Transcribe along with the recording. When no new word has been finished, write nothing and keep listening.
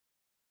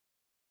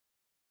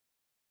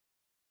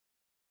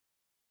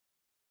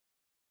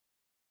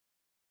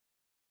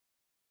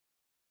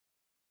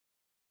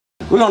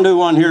We're going to do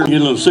one here, get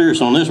a little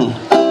serious on this one.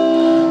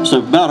 It's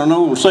about an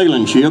old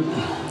sailing ship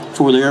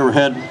before they ever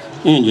had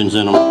engines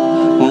in them.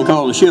 One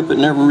called The Ship That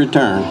Never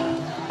Returned.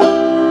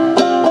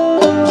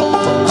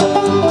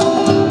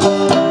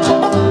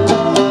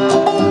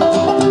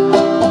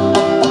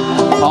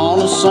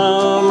 On a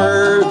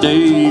summer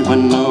day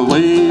when the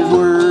waves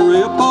were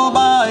rippled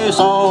by a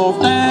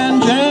soft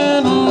and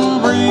gentle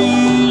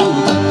breeze,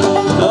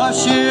 the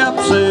ship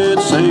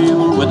set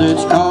sail with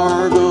its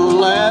cargo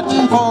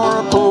laden for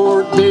a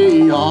port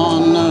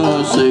beyond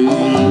the sea.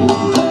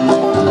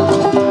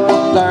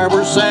 There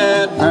were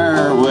sad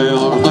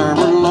farewells, there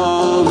were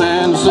love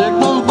and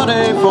signals, but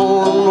a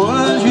form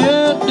was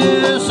yet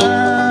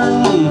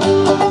discerned.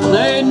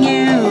 They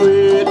knew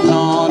it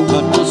not,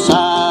 but the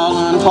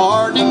silent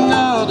parting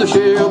of the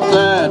ship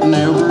that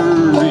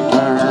never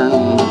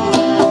returned.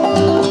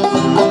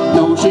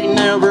 No, she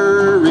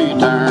never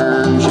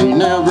returned, she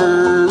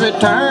never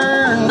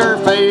returned. Her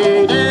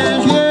fate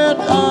is yet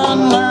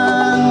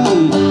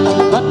unlearned.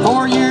 But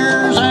for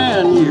years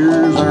and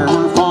years there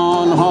were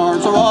fond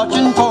hearts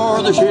watching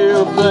for the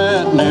ship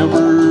that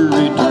never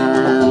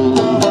returned.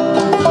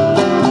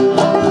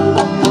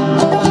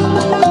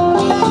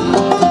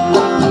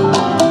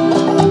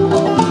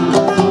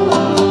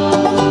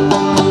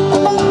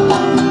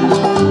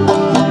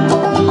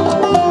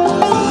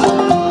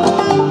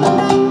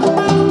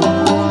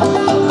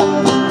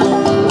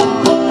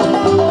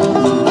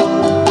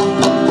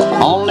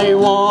 Only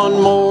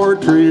one more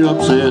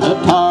trip, said a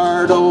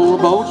tired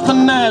old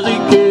boatsman as he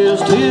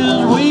kissed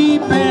his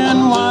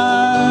weeping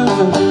wife.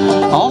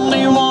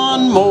 Only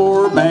one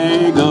more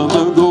bag of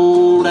the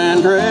gold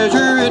and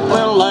treasure, it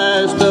will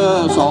last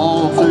us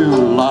all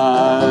through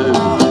life.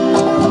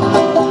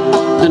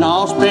 Then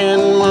I'll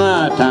spend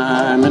my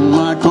time in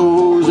my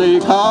cozy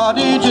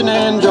cottage and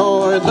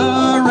enjoy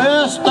the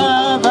rest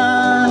I've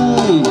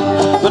earned.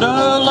 But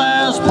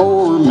alas,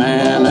 poor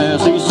man,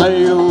 as he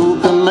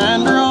sailed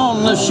commander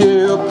on the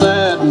ship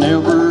that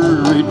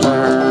never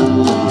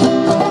returned.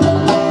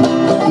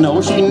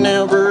 No, she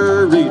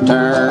never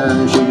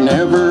returned, she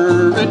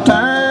never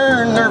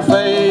returned. Her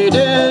fate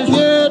is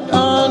yet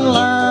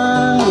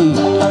unlearned.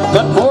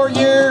 But for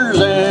years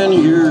and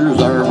years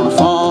there were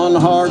fond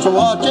hearts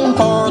watching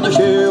for the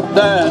ship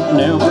that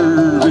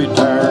never